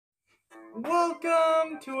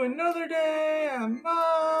Welcome to another day at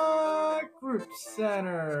my group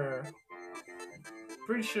center.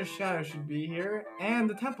 Pretty sure Shadow should be here, and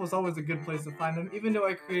the temple is always a good place to find them, even though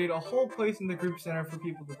I create a whole place in the group center for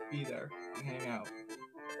people to be there and hang out.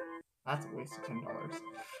 That's a waste of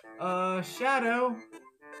 $10. Shadow,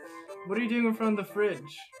 what are you doing in front of the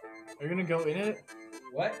fridge? Are you gonna go in it?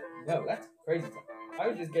 What? No, that's crazy talk. I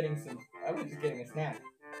was just getting a snack.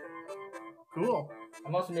 Cool.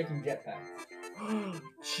 I'm also making jetpacks.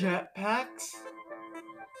 Jetpacks?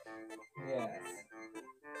 Yes.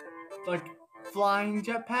 Like flying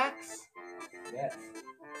jetpacks? Yes.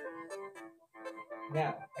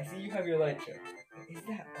 Now, I see you have your light show. Is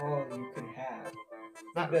that all you could have?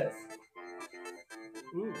 Not this.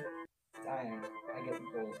 Ooh. It's iron. I get the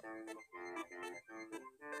gold.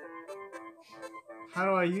 How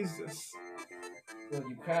do I use this? Well,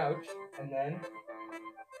 you crouch, and then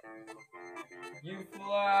you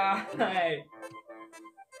fly!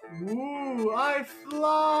 Ooh, I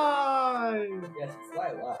fly! Yes, you fly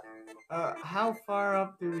a lot. How far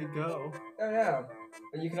up do we go? I don't know.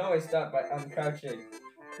 But you can always stop by uncrouching.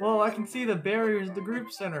 Well, I can see the barriers of the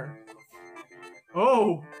group center.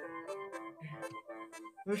 Oh!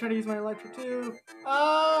 Let me try to use my electric too.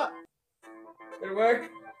 Did it work?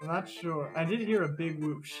 I'm not sure. I did hear a big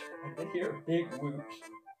whoosh. I did hear a big whoosh.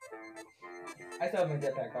 I still have my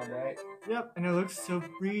jetpack on, right? Yep, and it looks so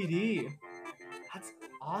 3D. That's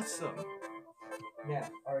awesome. Now,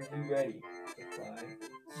 are you ready to fly?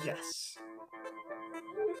 Yes.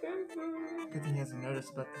 Good thing he hasn't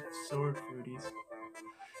noticed about the sword foodies.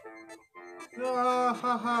 Ah,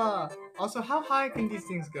 ha ha. Also, how high can these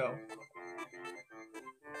things go?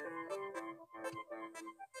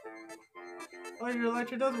 Oh, your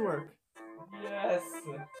electric does work. Yes.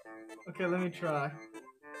 Okay, let me try.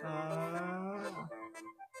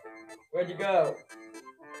 Where'd you go?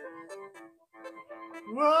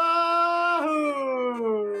 Whoa!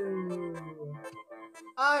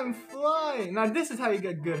 I'm flying! Now this is how you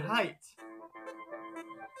get good height.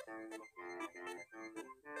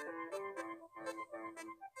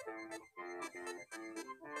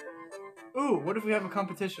 Ooh, what if we have a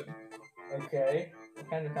competition? Okay. What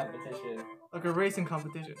kind of competition? Like a racing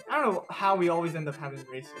competition. I don't know how we always end up having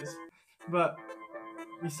races, but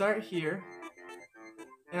we start here,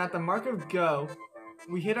 and at the mark of go,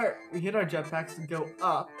 we hit our jetpacks to go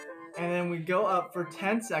up, and then we go up for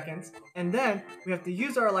 10 seconds, and then we have to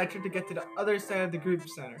use our electric to get to the other side of the group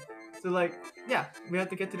center. So like, yeah, we have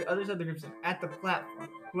to get to the other side of the group center at the platform.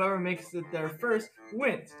 Whoever makes it there first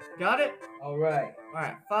wins. Got it? Alright.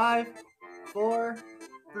 Alright, 5, 4,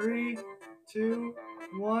 3, 2,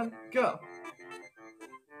 1, go.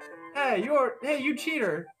 Hey, you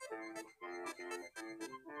cheater.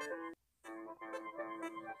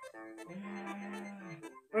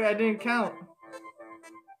 Wait, I didn't count.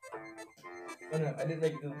 Oh no, I didn't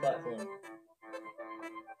make it to the platform.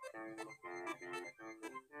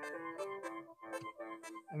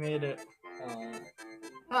 I made it.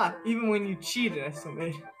 Ah, even when you cheated, I still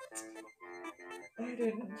made it. I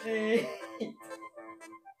didn't cheat.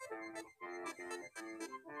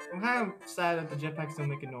 I'm kind of sad that the jetpacks don't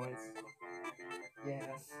make a noise.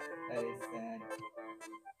 Yes, that is sad.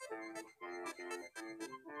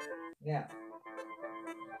 Now,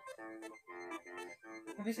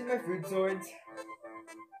 have you seen my fruit swords?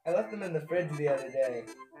 I left them in the fridge the other day,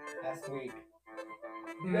 last week.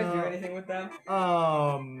 Did you guys do anything with them?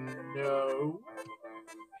 No.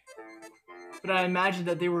 But I imagine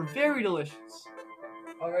that they were very delicious.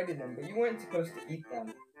 Alrighty then, but you weren't supposed to eat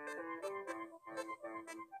them.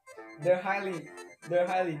 They're highly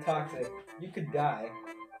toxic. You could die.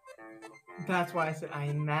 That's why I said I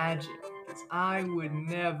imagine, because I would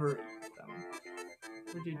never eat them.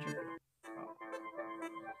 Where did you go? Oh.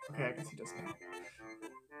 Okay, I guess he doesn't.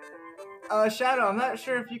 Shadow, I'm not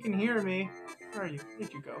sure if you can hear me. Where are you? Where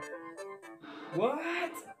did you go?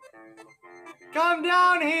 What? Come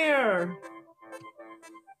down here!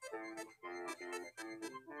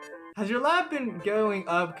 Has your lab been going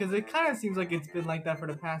up? Because it kind of seems like it's been like that for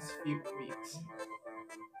the past few weeks.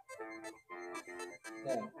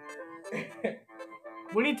 No.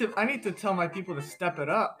 I need to tell my people to step it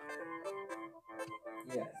up.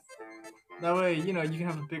 Yes. That way, you know, you can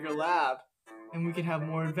have a bigger lab, and we can have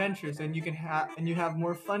more adventures, and you have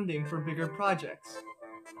more funding for bigger projects,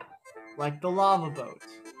 like the lava boat.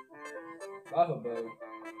 Lava boat.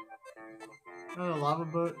 No, the lava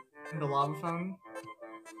boat and the lava fountain.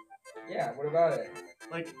 Yeah. What about it?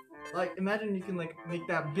 Like imagine you can like make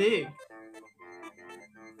that big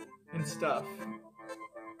and stuff.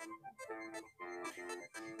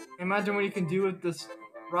 Imagine what you can do with this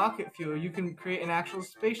rocket fuel. You can create an actual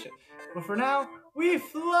spaceship. But for now, we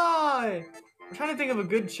fly! I'm trying to think of a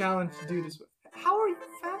good challenge to do this with. How are you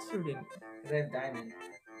faster than me? Because I have diamond.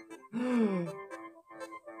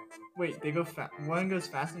 Wait, they go fast. One goes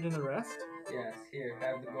faster than the rest? Yes, here,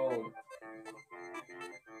 have the gold.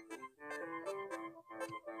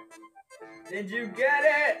 Did you get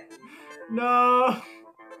it? No!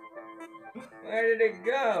 Where did it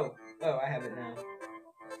go? Oh, I have it now.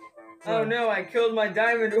 Oh What? no, I killed my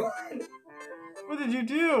diamond one. What did you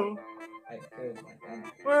do? I killed my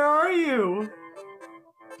diamond. Where are you?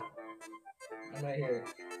 I'm right here.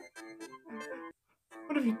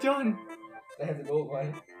 What have you done? I have the gold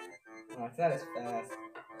one. Oh, it's not as fast.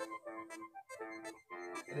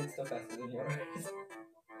 But it's still faster than yours.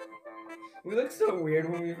 We look so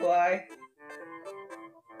weird when we fly.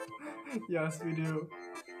 Yes, we do.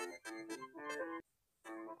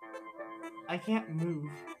 I can't move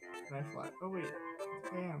when I fly. Oh wait,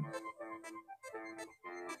 I am.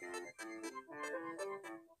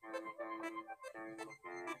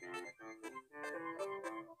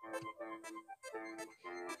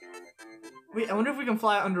 Wait, I wonder if we can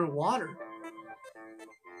fly underwater.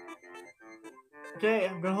 Okay,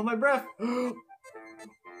 I'm gonna hold my breath.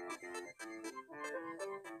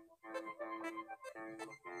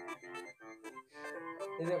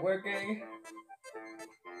 Is it working?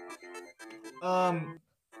 I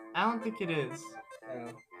don't think it is. Oh.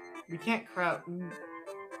 We can't crowd.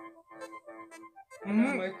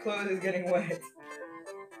 My clothes is getting wet.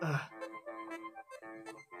 Ugh.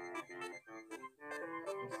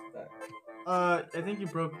 I'm stuck. I think you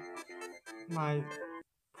broke my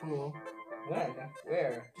pool When?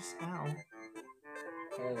 Where? just now.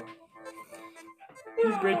 Oh.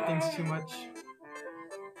 You break things too much.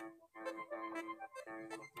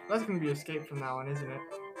 That's gonna be escape from that one, isn't it?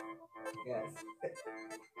 Yes.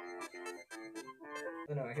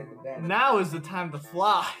 Oh no, I hit the bench. Now is the time to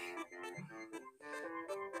fly.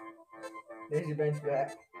 There's your bench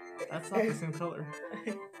back. That's not the same color.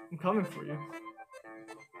 I'm coming for you.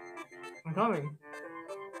 I'm coming.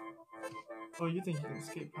 Oh, you think you can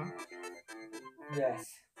escape, huh? Yes.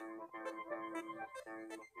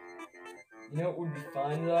 You know what would be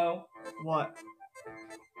fun though? What?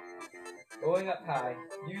 Going up high,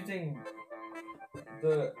 using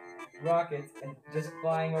the rockets and just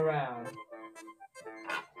flying around.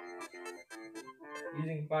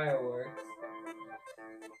 Using fireworks.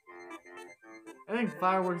 I think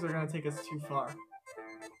fireworks are gonna take us too far.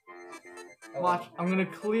 Oh, Watch, I'm gonna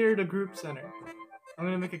clear the group center. I'm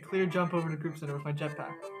gonna make a clear jump over the group center with my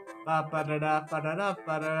jetpack. Ba ba da da ba da da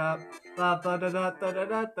ba da da ba ba da da da da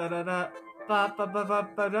da da da da ba ba ba ba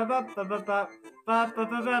ba da ba ba ba ba ba ba ba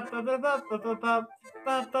ba ba ba ba ba ba ba ba ba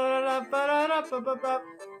da ba da da ba ba ba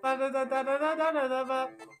ba da da da da da da da da ba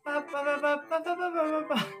ba ba ba ba ba ba ba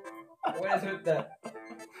ba. what is with that?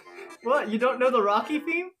 What? You don't know the Rocky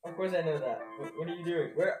theme? Of course I know that. What are you doing?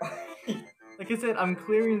 Where are you? Like I said, I'm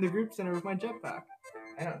clearing the group center with my jetpack.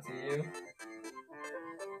 I don't see you.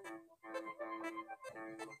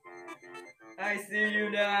 I see you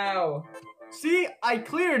now. See? I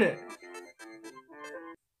cleared it!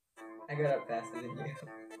 I got up faster than you.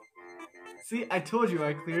 See? I told you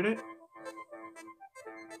I cleared it.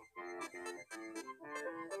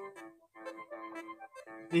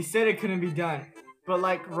 They said it couldn't be done. But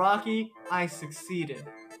like Rocky, I succeeded.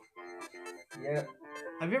 Yep.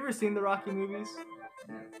 Have you ever seen the Rocky movies?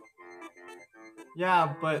 No.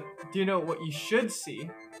 Yeah, but do you know what you should see?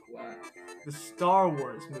 What? The Star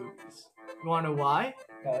Wars movies. You wanna know why?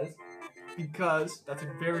 Cause? Because that's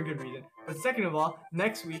a very good reason. But second of all,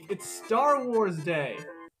 next week it's Star Wars Day.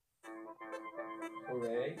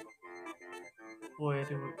 Hooray. Boy,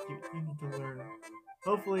 you need to learn.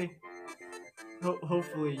 Hopefully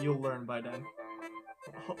you'll learn by then.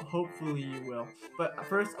 Hopefully you will. But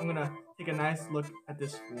first, I'm gonna take a nice look at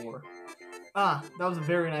this floor. Ah, that was a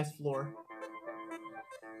very nice floor.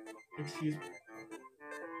 Excuse me.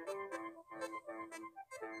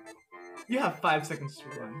 You have 5 seconds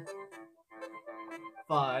to run.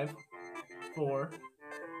 5, 4,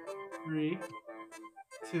 3,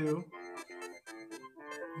 2. You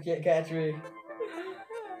can't catch me.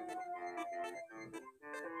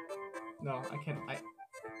 No, I can't.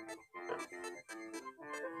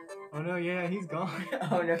 Oh no, yeah, he's gone.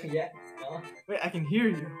 Oh no, yeah, it's gone. Wait, I can hear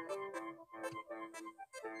you.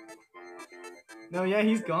 No, yeah,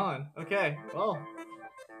 he's gone. Okay, well,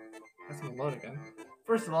 that's gonna load again.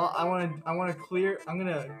 First of all, I wanna clear. I'm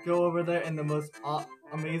gonna go over there in the most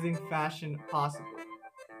amazing fashion possible.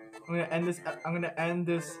 I'm gonna end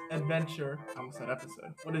this adventure. I almost said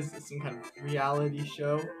episode. What is this? Some kind of reality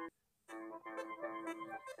show?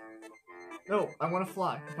 No, I wanna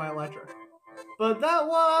fly with my Elytra. But that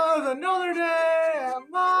was another day at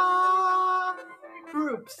my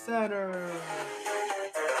group center.